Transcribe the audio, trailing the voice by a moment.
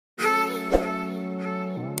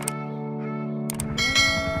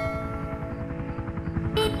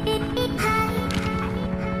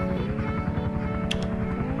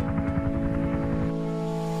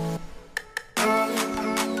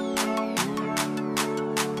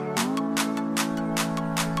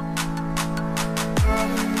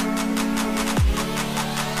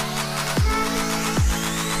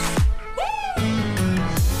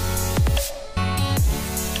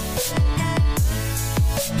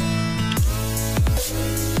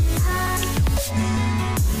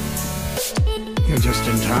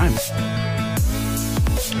Just in time.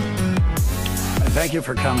 Thank you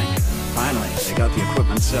for coming. Finally, they got the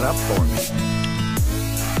equipment set up for me.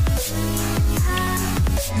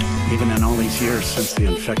 Even in all these years since the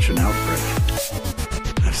infection outbreak,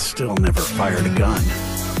 I've still never fired a gun.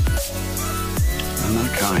 I'm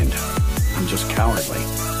not kind. I'm just cowardly.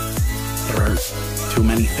 There are too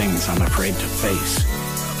many things I'm afraid to face.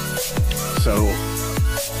 So,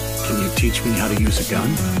 can you teach me how to use a gun?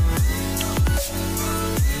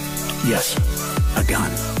 Yes, a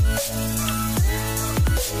gun.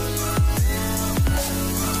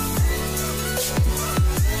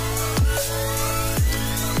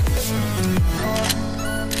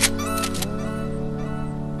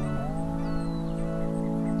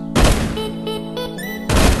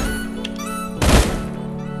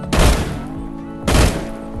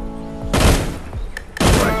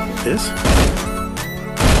 This?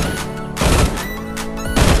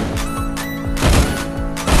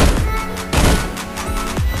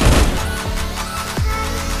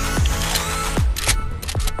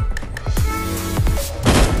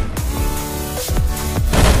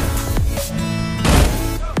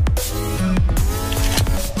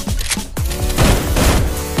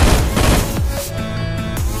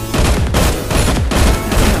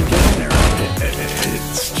 I'm getting there.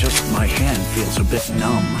 It's just my hand feels a bit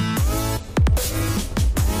numb.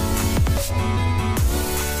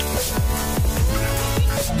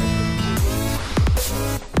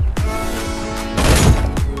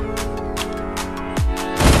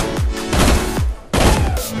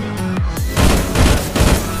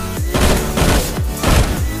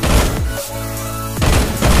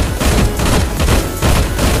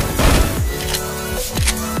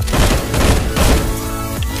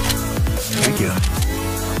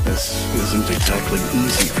 This isn't exactly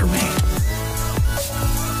easy for me.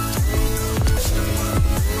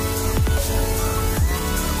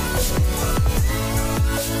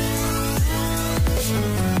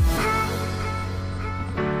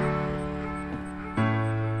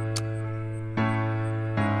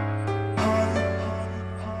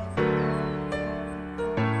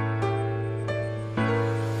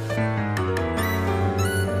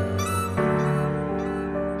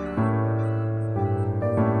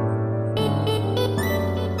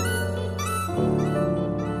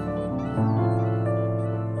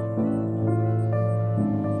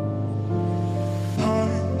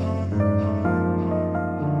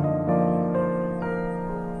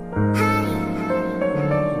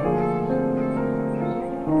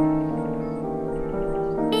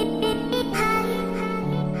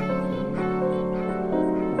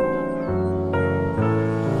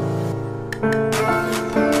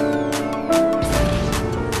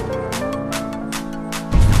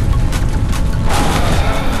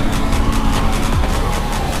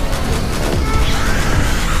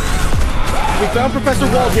 We found Professor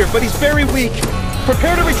Wald here, but he's very weak.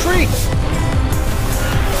 Prepare to retreat!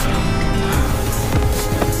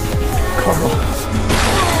 Carl.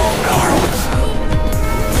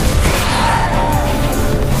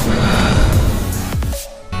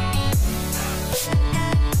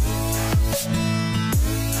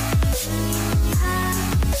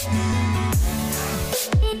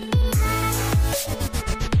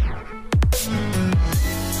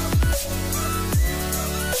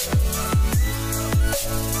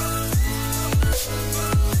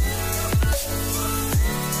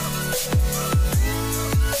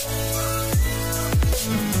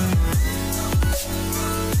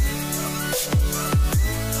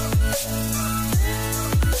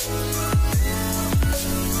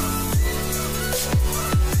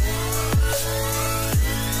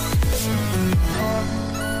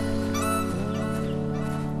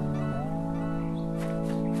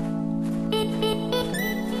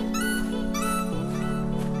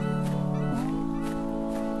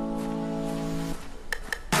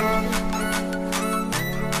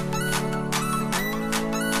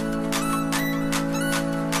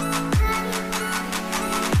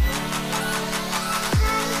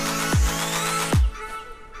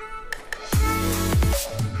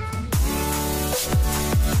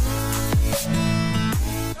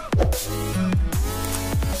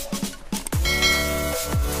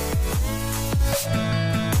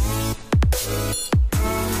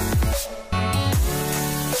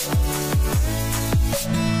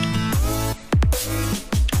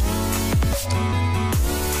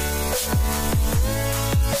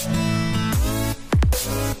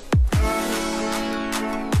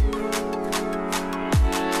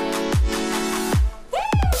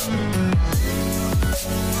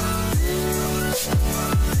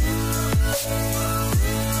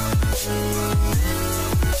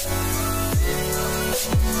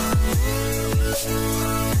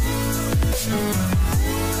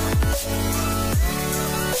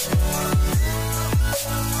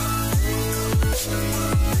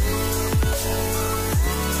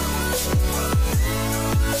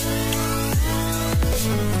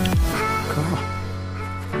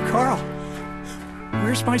 Carl,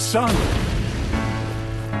 where's my son?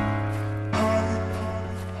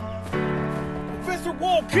 Professor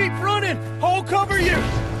Wall, keep running! I'll cover you!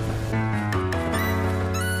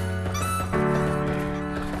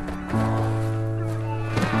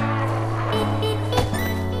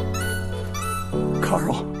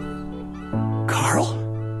 Carl? Carl?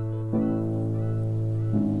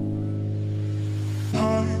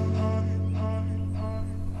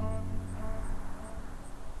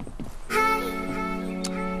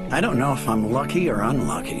 I don't know if I'm lucky or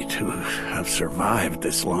unlucky to have survived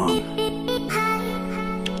this long.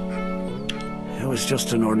 It was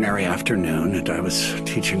just an ordinary afternoon, and I was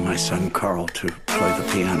teaching my son Carl to play the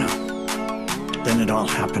piano. Then it all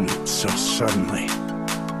happened so suddenly.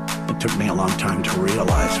 It took me a long time to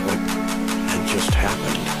realize what had just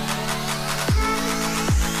happened.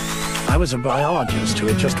 I was a biologist who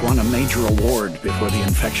had just won a major award before the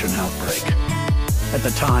infection outbreak. At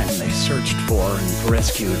the time, they searched for and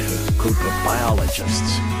rescued a group of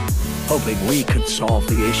biologists, hoping we could solve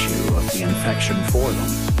the issue of the infection for them.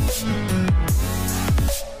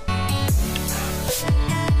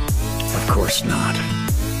 Of course not.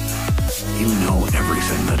 You know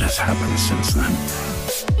everything that has happened since then.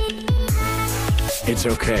 It's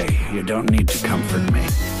okay. You don't need to comfort me.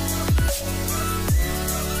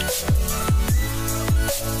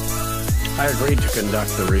 I agreed to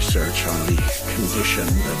conduct the research on the condition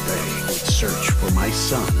that they would search for my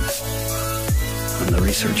son. When the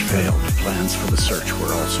research failed, plans for the search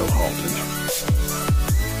were also halted.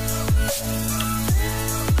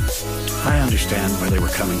 I understand where they were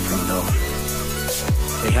coming from, though.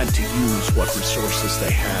 They had to use what resources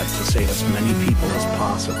they had to save as many people as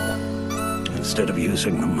possible, instead of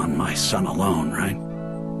using them on my son alone, right?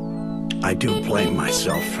 I do blame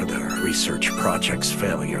myself for the research project's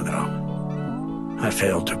failure, though. I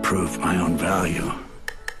failed to prove my own value.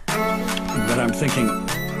 But I'm thinking,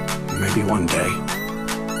 maybe one day,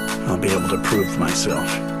 I'll be able to prove myself.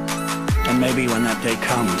 And maybe when that day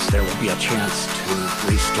comes, there will be a chance to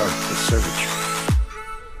restart the search.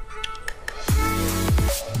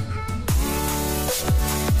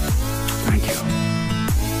 Thank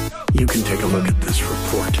you. You can take a look at this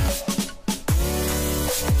report.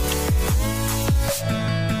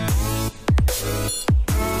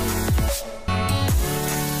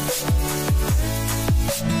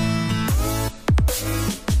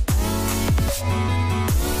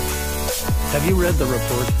 Have you read the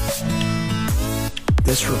report?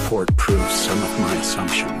 This report proves some of my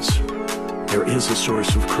assumptions. There is a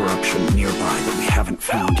source of corruption nearby that we haven't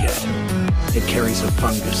found yet. It carries a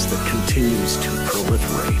fungus that continues to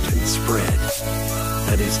proliferate and spread.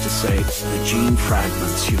 That is to say, the gene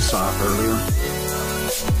fragments you saw earlier.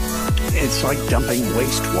 It's like dumping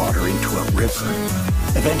wastewater into a river.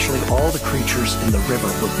 Eventually, all the creatures in the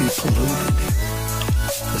river will be polluted.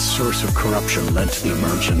 The source of corruption led to the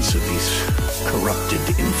emergence of these corrupted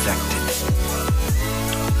infected.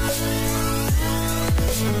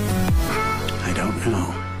 I don't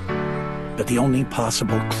know. But the only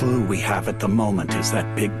possible clue we have at the moment is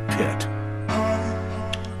that big pit.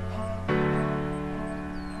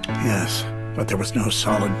 Yes, but there was no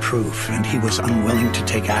solid proof, and he was unwilling to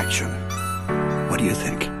take action. What do you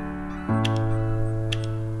think?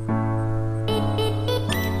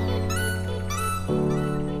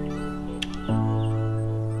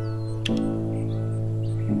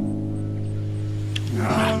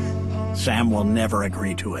 Sam will never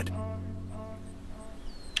agree to it.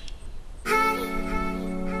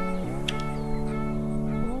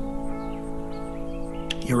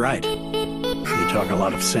 You're right. You talk a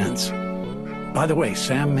lot of sense. By the way,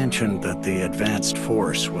 Sam mentioned that the Advanced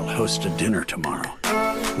Force will host a dinner tomorrow.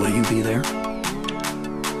 Will you be there?